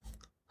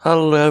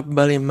Hello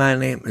everybody, my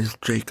name is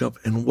Jacob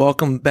and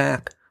welcome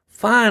back,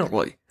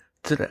 finally,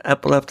 to the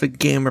Epileptic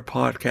Gamer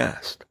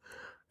Podcast.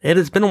 It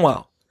has been a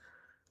while.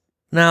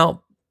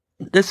 Now,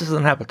 this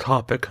doesn't have a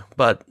topic,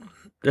 but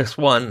this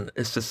one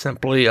is just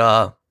simply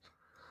a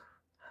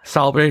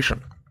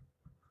celebration.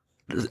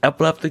 The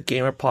Epileptic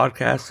Gamer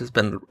Podcast has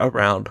been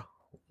around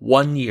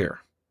 1 year.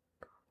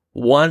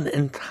 1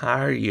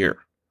 entire year.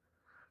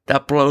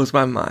 That blows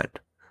my mind.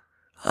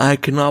 I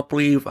cannot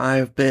believe I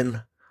have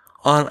been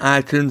on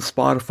iTunes,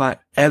 Spotify,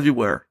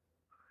 everywhere.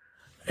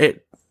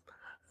 It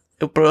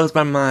blows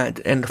my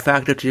mind, and the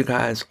fact that you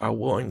guys are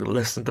willing to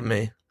listen to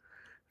me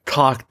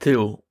talk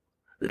to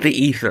the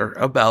ether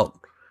about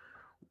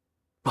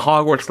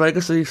Hogwarts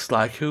Legacy,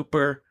 Sly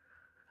Cooper,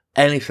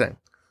 anything.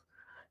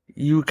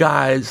 You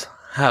guys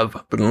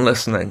have been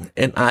listening,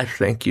 and I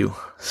thank you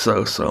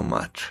so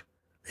much.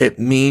 It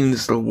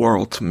means the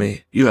world to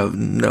me. You have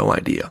no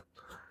idea.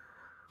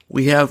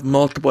 We have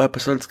multiple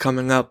episodes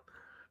coming up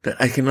that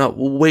I cannot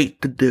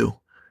wait to do.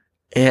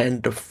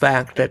 And the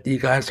fact that you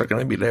guys are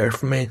going to be there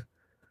for me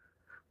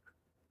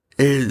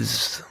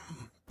is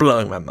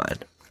blowing my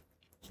mind.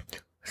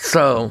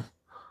 So,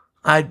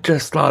 I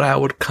just thought I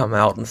would come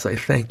out and say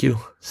thank you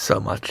so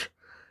much.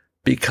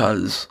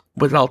 Because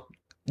without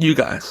you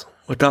guys,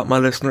 without my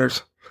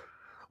listeners,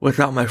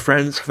 without my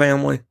friends,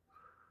 family,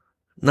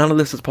 none of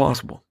this is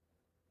possible.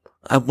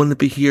 I wouldn't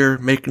be here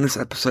making this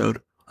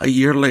episode a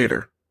year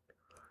later,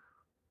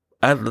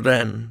 other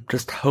than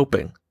just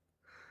hoping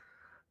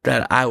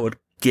that I would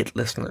get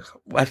listeners.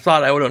 I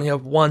thought I would only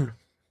have one.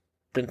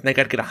 Didn't think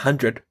I'd get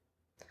 100.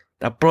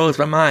 That blows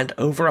my mind.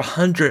 Over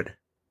 100.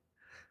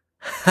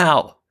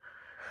 How?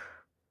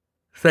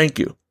 Thank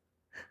you.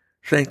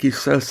 Thank you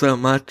so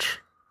much.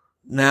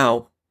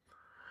 Now,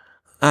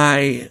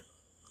 I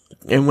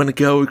am going to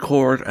go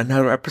record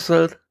another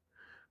episode,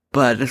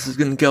 but this is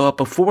going to go up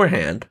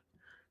beforehand.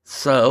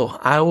 So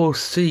I will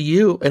see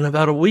you in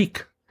about a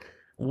week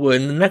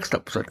when the next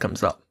episode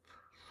comes up.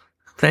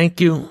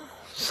 Thank you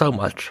so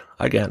much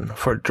again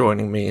for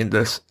joining me in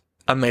this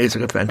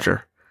amazing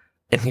adventure,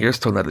 and here's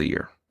to another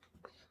year.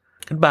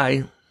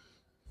 Goodbye.